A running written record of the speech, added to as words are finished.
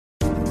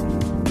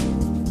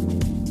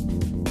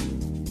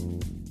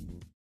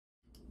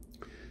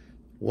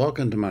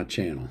Welcome to my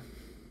channel.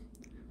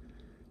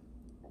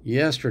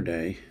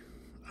 Yesterday,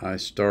 I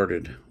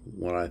started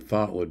what I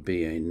thought would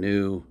be a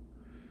new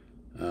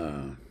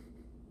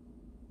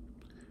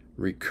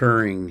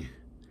recurring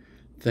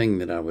thing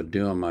that I would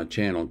do on my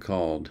channel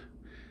called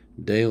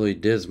Daily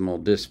Dismal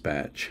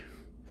Dispatch.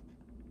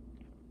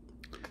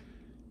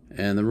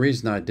 And the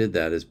reason I did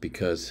that is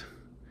because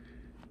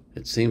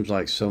it seems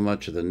like so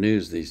much of the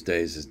news these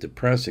days is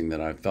depressing that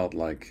I felt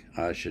like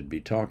I should be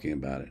talking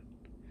about it.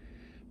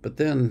 But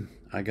then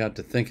I got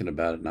to thinking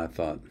about it and I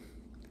thought,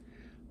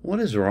 what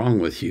is wrong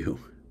with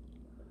you?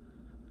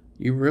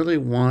 You really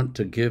want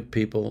to give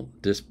people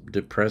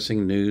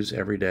depressing news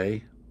every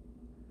day?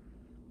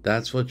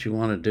 That's what you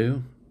want to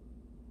do?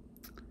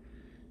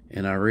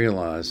 And I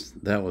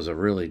realized that was a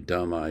really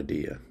dumb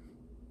idea.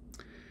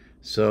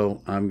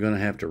 So I'm going to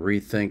have to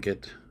rethink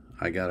it.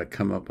 I got to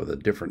come up with a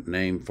different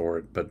name for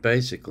it. But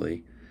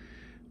basically,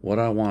 what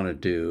I want to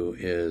do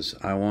is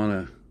I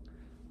want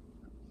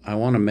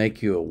to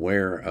make you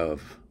aware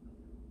of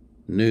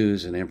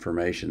news and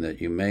information that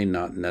you may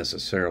not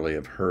necessarily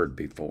have heard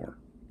before.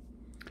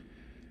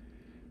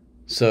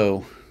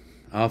 So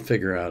I'll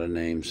figure out a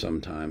name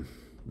sometime.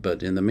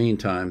 But in the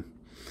meantime,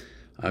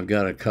 I've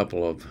got a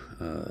couple of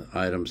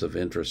items of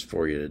interest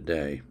for you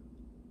today.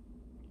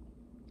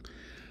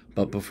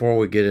 But before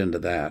we get into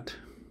that,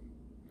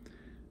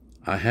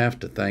 I have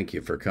to thank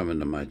you for coming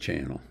to my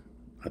channel.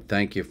 I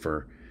thank you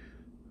for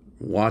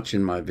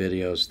watching my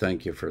videos.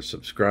 Thank you for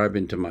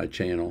subscribing to my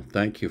channel.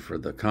 Thank you for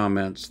the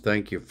comments.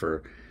 Thank you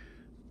for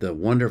the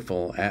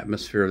wonderful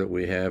atmosphere that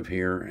we have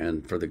here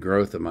and for the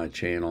growth of my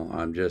channel.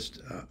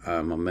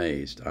 I'm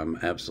amazed. I'm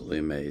absolutely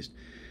amazed.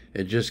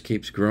 It just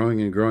keeps growing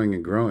and growing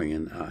and growing,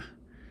 and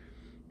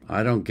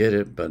I don't get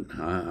it, but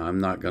I'm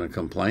not going to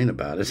complain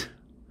about it.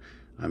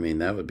 I mean,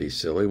 that would be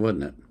silly,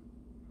 wouldn't it?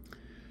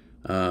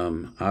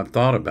 I've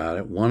thought about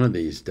it. One of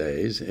these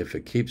days, if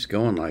it keeps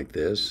going like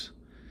this,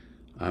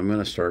 I'm going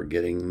to start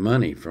getting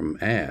money from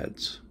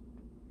ads.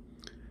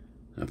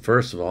 Now,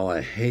 first of all,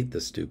 I hate the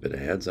stupid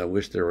ads. I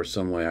wish there was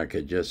some way I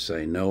could just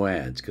say no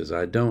ads, because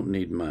I don't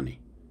need money.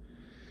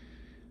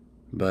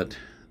 But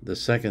the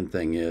second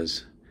thing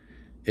is,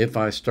 if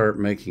I start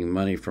making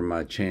money from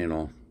my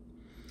channel,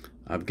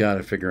 I've got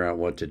to figure out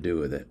what to do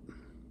with it.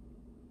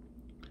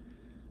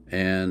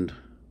 And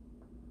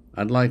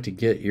I'd like to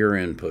get your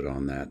input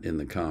on that in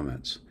the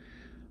comments.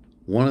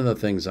 One of the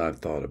things I've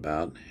thought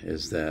about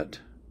is that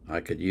I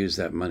could use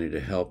that money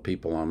to help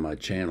people on my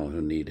channel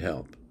who need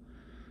help.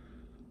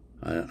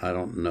 I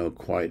don't know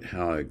quite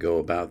how I go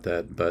about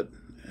that, but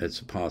it's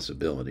a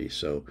possibility.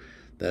 So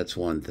that's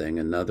one thing.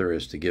 Another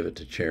is to give it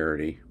to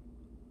charity.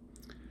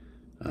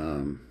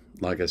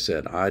 Like I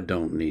said, I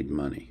don't need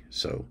money.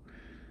 So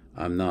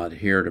I'm not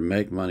here to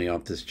make money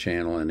off this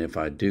channel, and if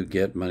I do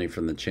get money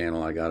from the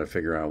channel, I got to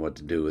figure out what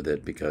to do with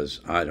it because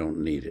I don't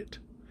need it.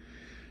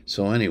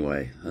 So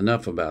anyway,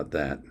 enough about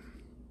that.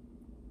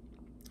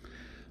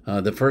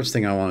 The first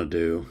thing I want to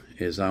do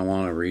is I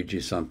want to read you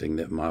something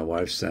that my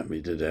wife sent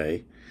me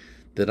today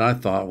that I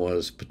thought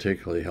was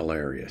particularly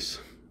hilarious.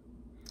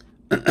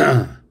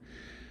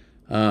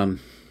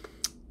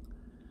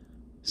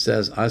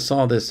 Says, I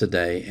saw this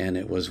today and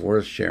it was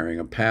worth sharing.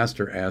 A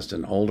pastor asked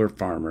an older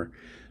farmer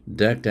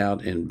decked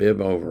out in bib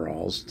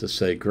overalls to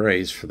say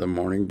grace for the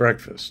morning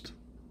breakfast.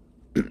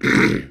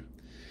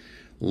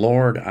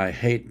 Lord, I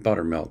hate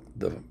buttermilk,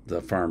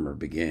 the farmer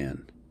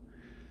began.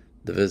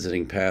 The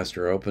visiting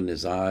pastor opened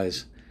his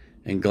eyes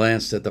and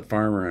glanced at the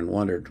farmer and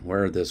wondered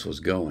where this was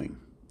going.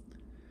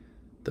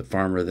 The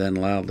farmer then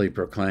loudly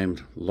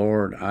proclaimed,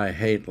 Lord, I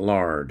hate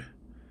lard.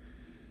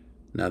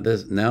 Now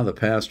the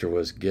pastor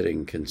was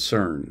getting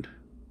concerned.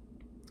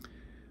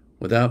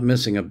 Without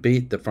missing a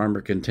beat, the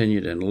farmer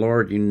continued, and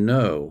Lord, you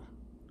know,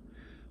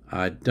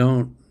 I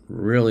don't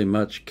really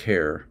much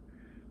care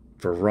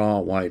for raw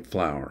white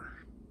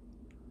flour.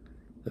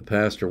 The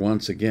pastor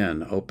once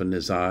again opened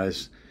his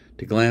eyes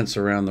to glance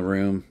around the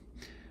room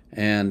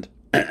and,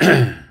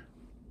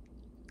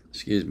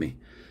 excuse me,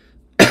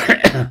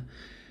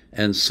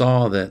 and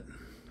saw that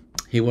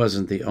he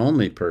wasn't the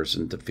only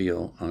person to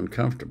feel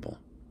uncomfortable.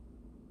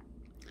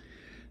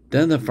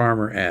 Then the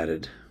farmer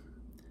added,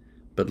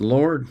 but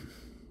Lord,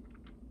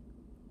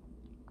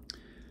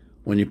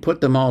 when you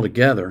put them all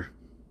together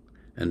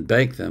and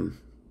bake them,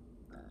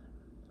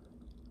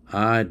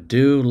 I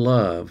do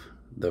love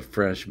the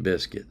fresh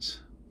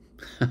biscuits.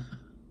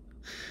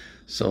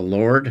 So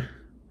Lord,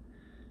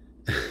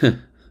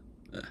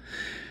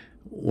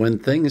 when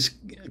things,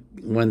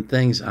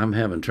 I'm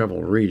having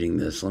trouble reading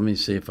this. Let me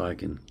see if I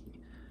can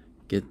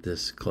get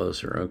this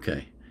closer.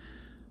 Okay.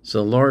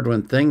 So Lord,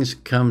 when things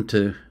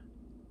come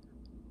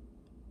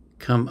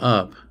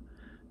up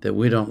that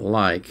we don't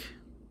like,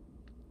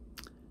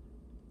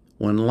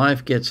 when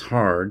life gets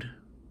hard,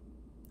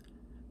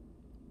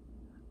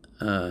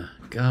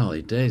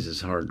 golly days,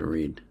 it's hard to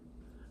read.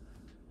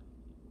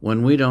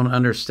 When we don't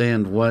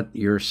understand what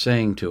you're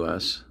saying to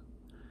us,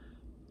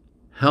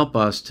 help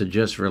us to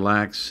just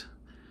relax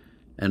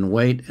and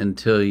wait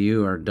until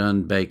you are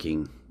done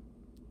baking.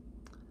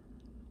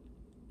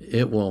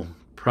 It will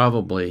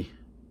probably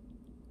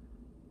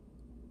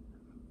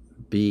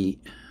be,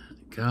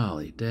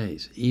 golly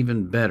days,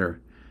 even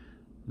better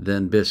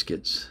than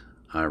biscuits,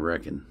 I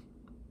reckon.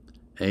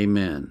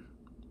 Amen.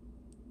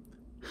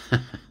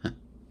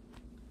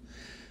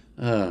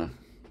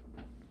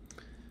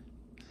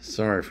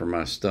 Sorry for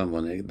my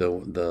stumbling.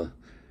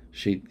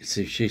 She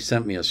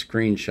sent me a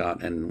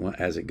screenshot, and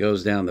as it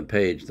goes down the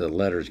page, the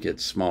letters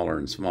get smaller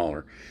and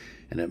smaller.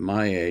 And at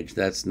my age,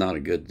 that's not a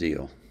good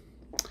deal.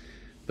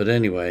 But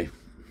anyway,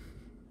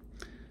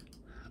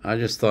 I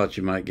just thought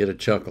you might get a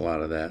chuckle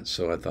out of that,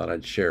 so I thought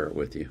I'd share it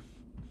with you.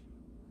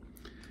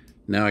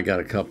 Now I got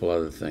a couple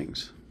other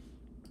things.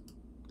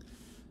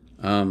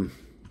 I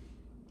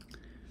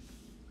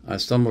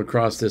stumbled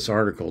across this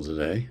article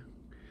today.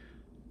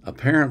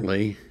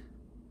 Apparently,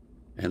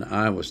 and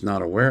I was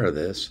not aware of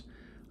this,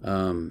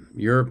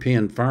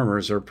 European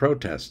farmers are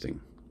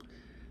protesting.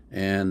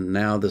 And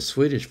now the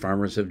Swedish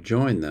farmers have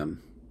joined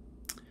them.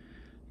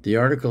 The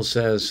article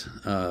says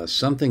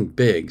something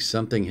big,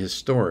 something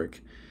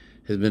historic,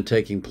 has been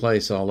taking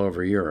place all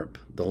over Europe.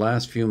 The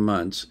last few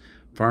months,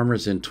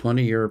 farmers in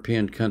 20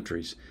 European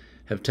countries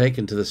have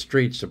taken to the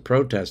streets to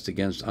protest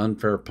against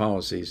unfair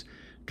policies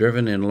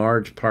driven in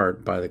large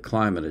part by the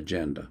climate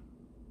agenda.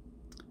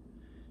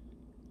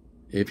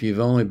 If you've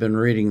only been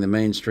reading the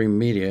mainstream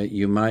media,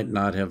 you might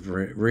not have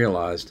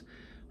realized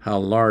how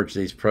large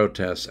these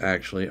protests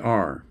actually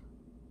are.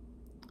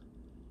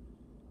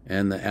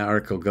 And the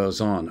article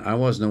goes on. I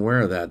wasn't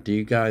aware of that. Do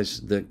you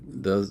guys,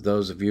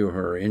 those of you who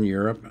are in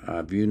Europe,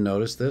 have you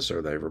noticed this?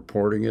 Are they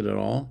reporting it at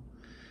all?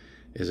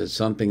 Is it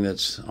something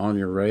that's on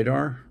your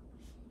radar?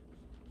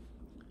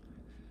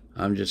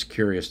 I'm just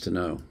curious to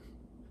know.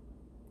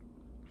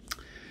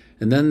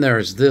 And then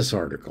there's this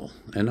article,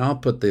 and I'll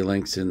put the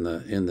links in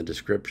the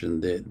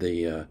description.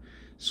 The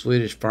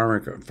Swedish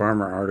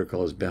farmer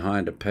article is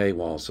behind a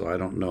paywall, so I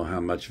don't know how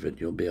much of it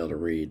you'll be able to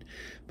read,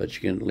 but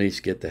you can at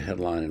least get the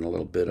headline and a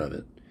little bit of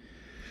it.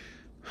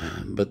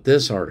 But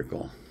this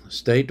article,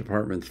 State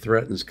Department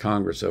threatens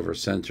Congress over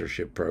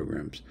censorship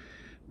programs.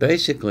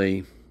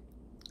 Basically,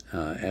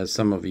 as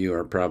some of you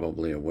are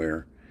probably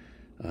aware,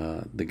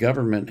 the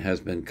government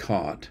has been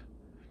caught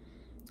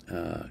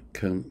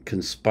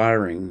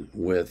conspiring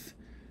with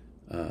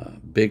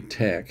big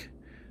tech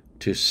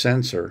to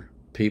censor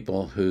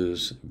people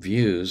whose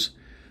views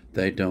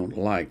they don't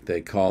like.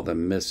 They call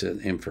them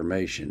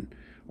misinformation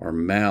or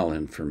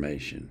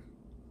malinformation.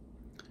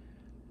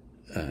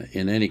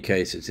 In any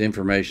case, it's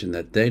information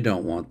that they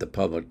don't want the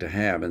public to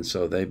have, and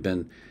so they've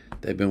been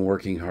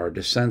working hard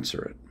to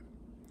censor it.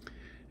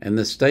 And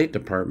the State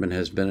Department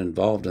has been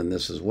involved in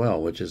this as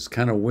well, which is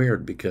kind of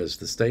weird because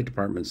the State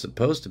Department is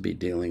supposed to be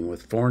dealing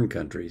with foreign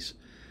countries,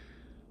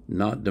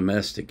 not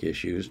domestic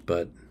issues,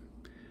 but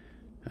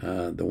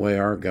the way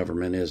our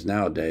government is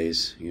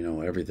nowadays, you know,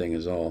 everything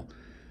is all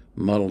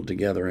muddled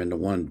together into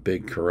one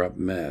big corrupt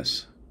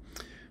mess.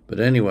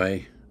 But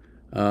anyway,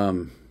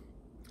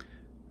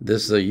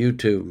 this is a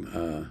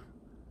YouTube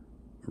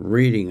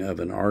reading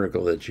of an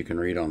article that you can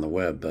read on the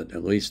web, but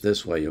at least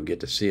this way you'll get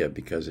to see it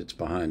because it's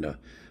behind a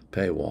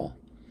paywall.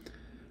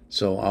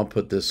 So I'll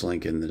put this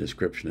link in the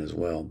description as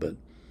well. But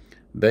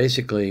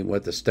basically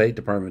what the State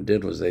Department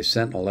did was they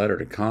sent a letter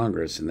to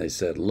Congress and they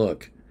said,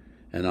 look,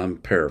 and I'm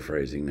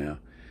paraphrasing now,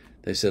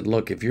 they said,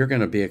 look, if you're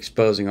going to be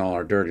exposing all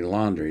our dirty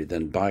laundry,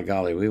 then by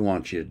golly, we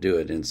want you to do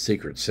it in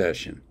secret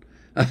session.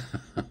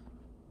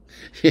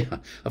 Yeah,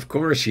 of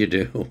course you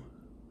do.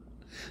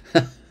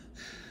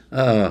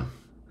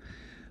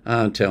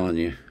 I'm telling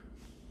you.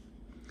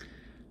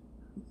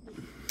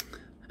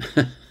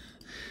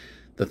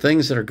 The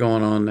things that are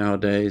going on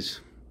nowadays,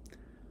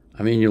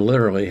 I mean, you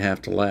literally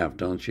have to laugh,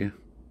 don't you?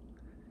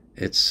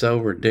 It's so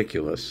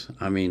ridiculous.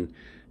 I mean,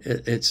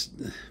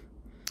 the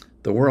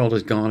world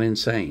has gone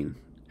insane,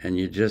 and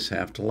you just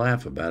have to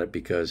laugh about it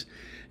because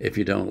if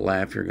you don't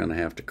laugh, you're going to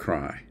have to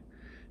cry.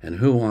 And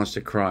who wants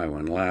to cry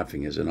when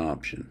laughing is an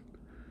option?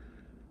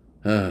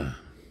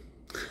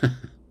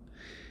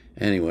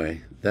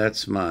 Anyway,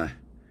 that's my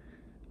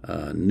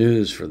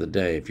news for the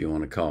day, if you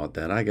want to call it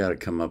that. I got to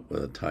come up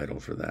with a title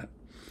for that.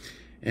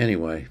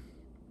 Anyway,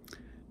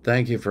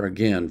 thank you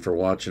again for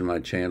watching my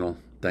channel.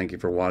 Thank you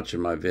for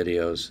watching my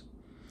videos.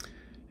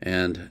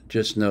 And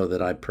just know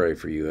that I pray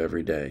for you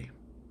every day.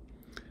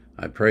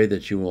 I pray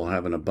that you will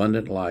have an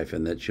abundant life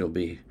and that you'll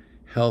be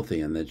healthy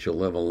and that you'll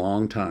live a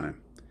long time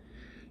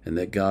and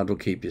that God will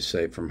keep you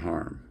safe from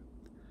harm.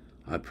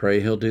 I pray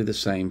He'll do the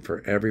same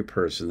for every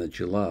person that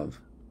you love.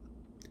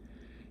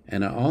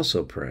 And I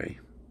also pray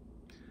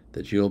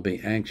that you'll be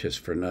anxious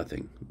for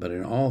nothing, but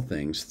in all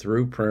things,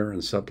 through prayer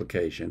and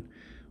supplication,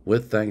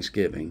 with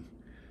thanksgiving,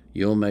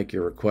 you'll make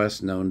your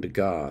requests known to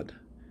God,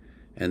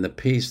 and the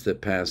peace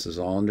that passes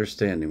all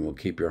understanding will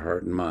keep your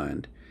heart and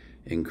mind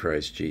in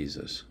Christ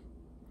Jesus.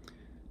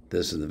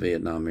 This is the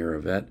Vietnam Era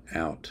Vet,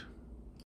 out.